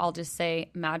more, I'll just say,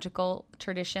 magical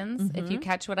traditions? If you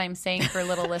catch what I'm saying for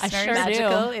little listeners. sure do.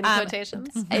 Magical in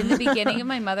quotations. In the beginning of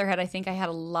my motherhood, I think I had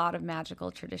a lot of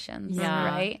magical traditions, Yeah.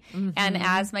 right? And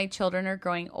as my children are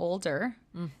growing older,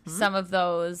 some of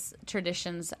those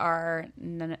traditions are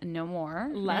no more.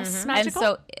 Less magical?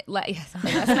 And so, yes,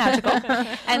 less magical.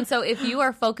 And so if you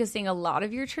are focusing a lot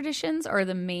of your traditions or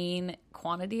the main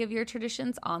quantity of your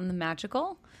traditions on the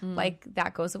magical, like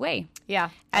that goes away. Yeah.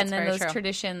 And that's then very those true.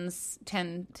 traditions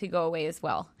tend to go away as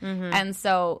well. And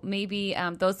so maybe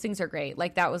those things are great.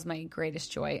 Like that was my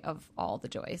greatest joy of all the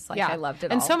joys. Like I loved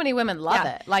it and all. so many women love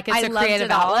Yeah. it. Like it's I a loved creative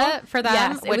it all. outlet for them,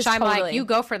 Yes, it which was I'm like, totally. you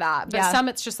go for that. But Yeah. some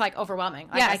it's just like overwhelming.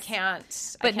 Like Yes. I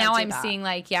can't. But now do I'm that. seeing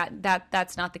like,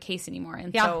 that's not the case anymore.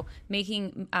 And Yeah. so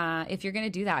making, if you're going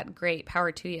to do that, great,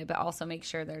 power to you. But also make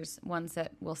sure there's ones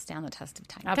that will stand the test of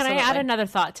time. Can I add Absolutely. another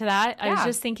thought to that? I was Yeah.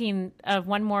 just thinking of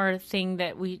one more thing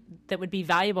that would be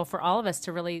valuable for all of us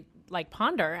to really like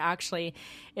ponder actually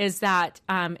is that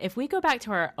if we go back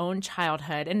to our own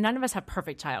childhood, and none of us have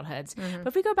perfect childhoods, but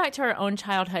if we go back to our own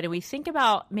childhood and we think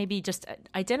about maybe just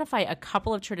identify a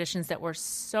couple of traditions that were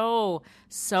so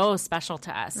special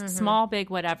to us, small, big,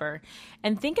 whatever,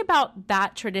 and think about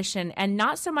that tradition, and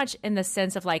not so much in the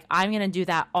sense of like, I'm going to do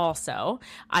that also.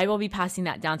 I will be passing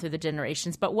that down through the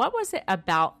generations. But what was it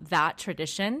about that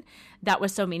tradition that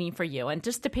was so meaningful for you? And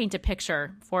just to paint a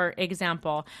picture, for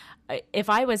example, if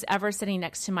I was ever sitting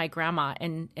next to my grandma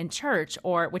in church,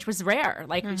 or which was rare,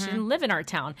 like she didn't live in our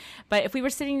town, but if we were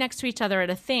sitting next to each other at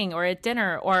a thing or at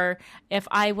dinner, or if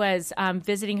I was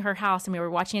visiting her house and we were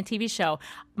watching a TV show,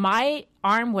 my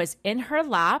arm was in her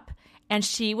lap and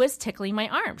she was tickling my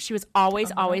arm. She was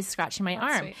always scratching my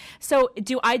arm. sweet. So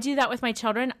do I do that with my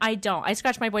children? I don't. I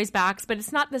scratch my boys' backs, but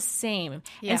it's not the same.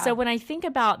 Yeah. And so when I think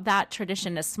about that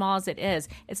tradition, as small as it is,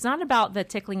 it's not about the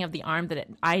tickling of the arm that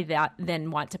I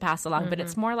then want to pass along, but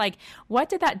it's more like, what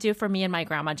did that do for me and my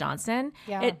Grandma Johnson?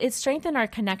 Yeah. It strengthened our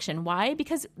connection. Why?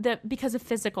 Because of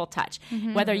physical touch.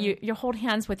 Whether you hold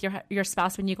hands with your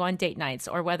spouse when you go on date nights,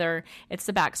 or whether it's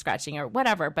the back scratching or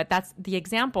whatever, but that's the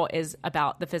example is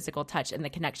about the physical touch and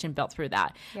the connection built through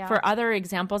that. Yeah. For other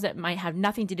examples, it might have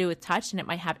nothing to do with touch, and it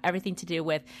might have everything to do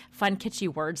with fun, kitschy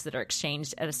words that are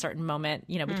exchanged at a certain moment,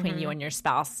 between you and your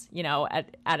spouse,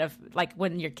 out of like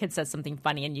when your kid says something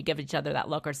funny and you give each other that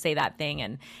look or say that thing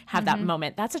and have that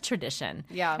moment. That's a tradition.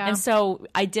 Yeah. And so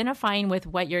identifying with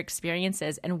what your experience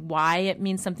is and why it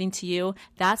means something to you,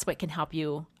 that's what can help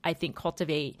you, I think,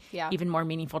 cultivate even more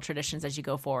meaningful traditions as you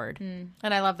go forward. And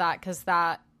I love that because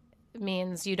that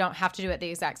means you don't have to do it the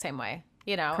exact same way.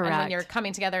 And when Correct. you're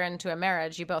coming together into a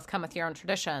marriage, you both come with your own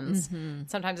traditions.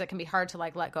 Sometimes it can be hard to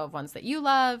like let go of ones that you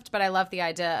loved, but I love the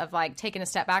idea of like taking a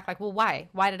step back, like, well, why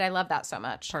did I love that so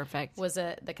much? Perfect. Was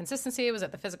it the consistency? Was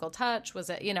it the physical touch?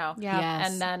 Was it, Yes.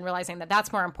 and then realizing that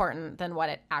that's more important than what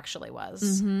it actually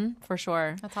was. For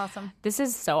sure. That's awesome. This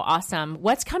is so awesome.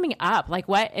 What's coming up? Like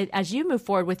as you move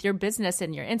forward with your business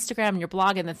and your Instagram and your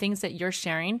blog and the things that you're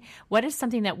sharing, what is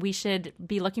something that we should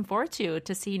be looking forward to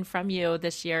seeing from you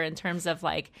this year in terms of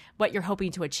like what you're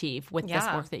hoping to achieve with this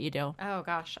Yeah. work that you do? Oh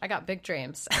gosh, I got big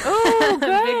dreams. Oh,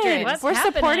 good. Big dreams. What's We're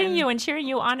supporting happening? you and cheering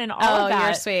you on and all Oh, of that.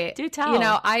 you're sweet. Do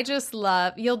tell. I just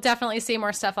love, you'll definitely see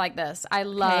more stuff like this. I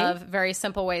love very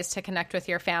simple ways to connect with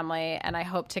your family, and I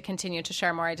hope to continue to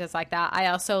share more ideas like that. I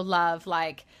also love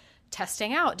like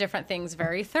testing out different things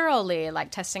very thoroughly,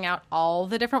 like testing out all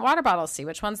the different water bottles, see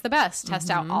which one's the best. Test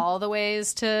out all the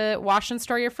ways to wash and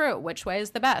store your fruit, which way is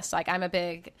the best. Like I'm a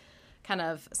big kind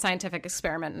of scientific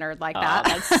experiment nerd like that.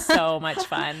 That's so much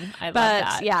fun. I love But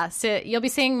that. yeah, so you'll be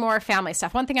seeing more family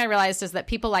stuff. One thing I realized is that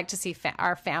people like to see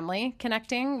our family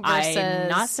connecting versus I'm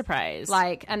not surprised.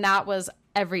 and that was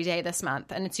every day this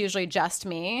month, and it's usually just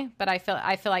me. But I feel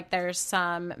like there's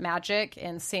some magic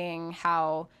in seeing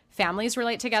how families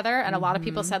relate together, and a lot of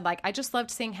people said like, I just loved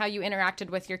seeing how you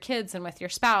interacted with your kids and with your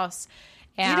spouse.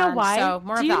 And Do you know why? So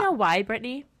more Do of you that. know why,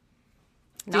 Brittany?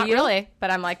 Not really, but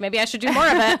I'm like, maybe I should do more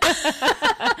of it.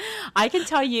 I can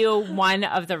tell you one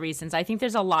of the reasons. I think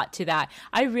there's a lot to that.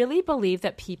 I really believe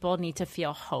that people need to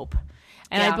feel hope.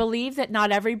 And I believe that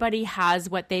not everybody has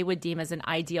what they would deem as an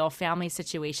ideal family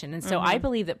situation. And so I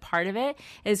believe that part of it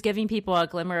is giving people a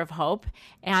glimmer of hope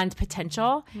and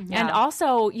potential. And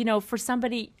also, you know, for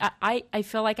somebody, I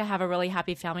feel like I have a really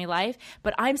happy family life,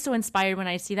 but I'm so inspired when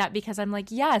I see that because I'm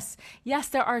like, yes,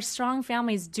 there are strong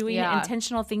families doing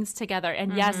intentional things together.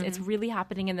 And yes, it's really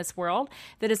happening in this world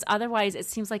that is otherwise, it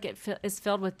seems like it is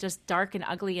filled with just dark and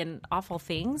ugly and awful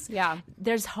things. Yeah.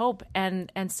 There's hope.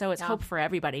 And so it's hope for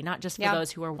everybody, not just for those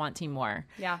who are wanting more.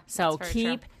 Yeah. So that's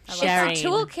very keep true. sharing. It's a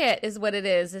toolkit is what it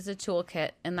is. It's a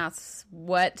toolkit. And that's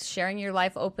what sharing your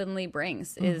life openly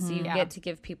brings is you get to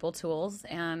give people tools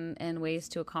and ways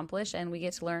to accomplish, and we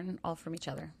get to learn all from each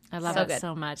other. I love it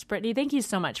so much. Brittany, thank you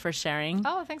so much for sharing.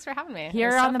 Oh, thanks for having me.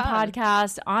 Here on the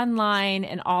podcast, online,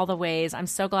 in all the ways. I'm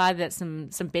so glad that some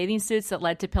bathing suits that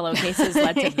led to pillowcases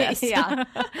led to this. Yeah.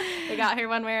 We got here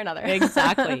one way or another.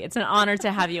 Exactly. It's an honor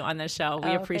to have you on the show.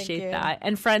 We appreciate thank you. that.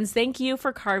 And friends, thank you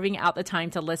for carving out the time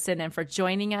to listen and for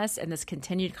joining us in this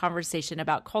continued conversation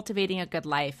about cultivating a good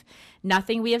life.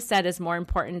 Nothing we have said is more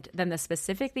important than the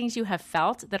specific things you have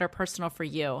felt that are personal for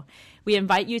you. We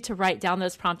invite you to write down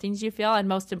those promptings you feel and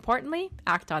most importantly,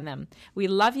 act on them. We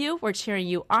love you. We're cheering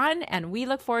you on and we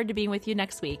look forward to being with you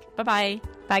next week. Bye-bye.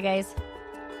 Bye, guys.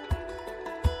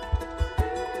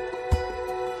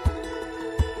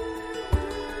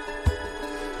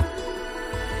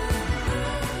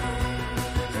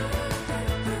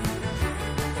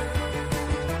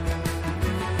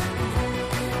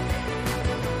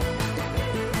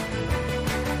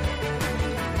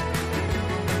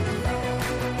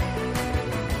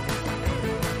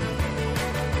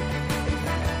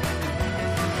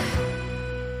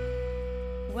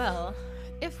 Well,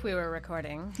 if we were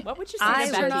recording, What would you say I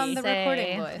to would turn Becky? on the say-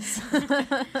 recording voice.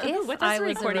 If What does I the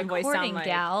was recording a voice sound recording like?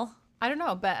 gal, I don't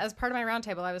know, but as part of my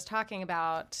roundtable, I was talking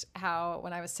about how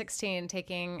when I was 16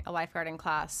 taking a lifeguarding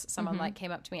class, someone like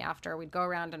came up to me after. We'd go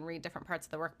around and read different parts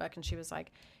of the workbook, and she was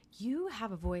like, "You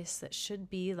have a voice that should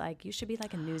be like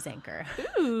a news anchor."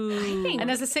 Ooh. And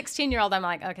as a 16-year-old, I'm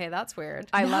like, okay, that's weird.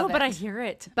 I love know, but it. I hear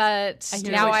it. But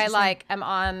hear now what I you're saying. am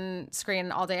on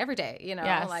screen all day, every day,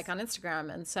 Yes. like on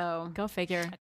Instagram, and so Go figure.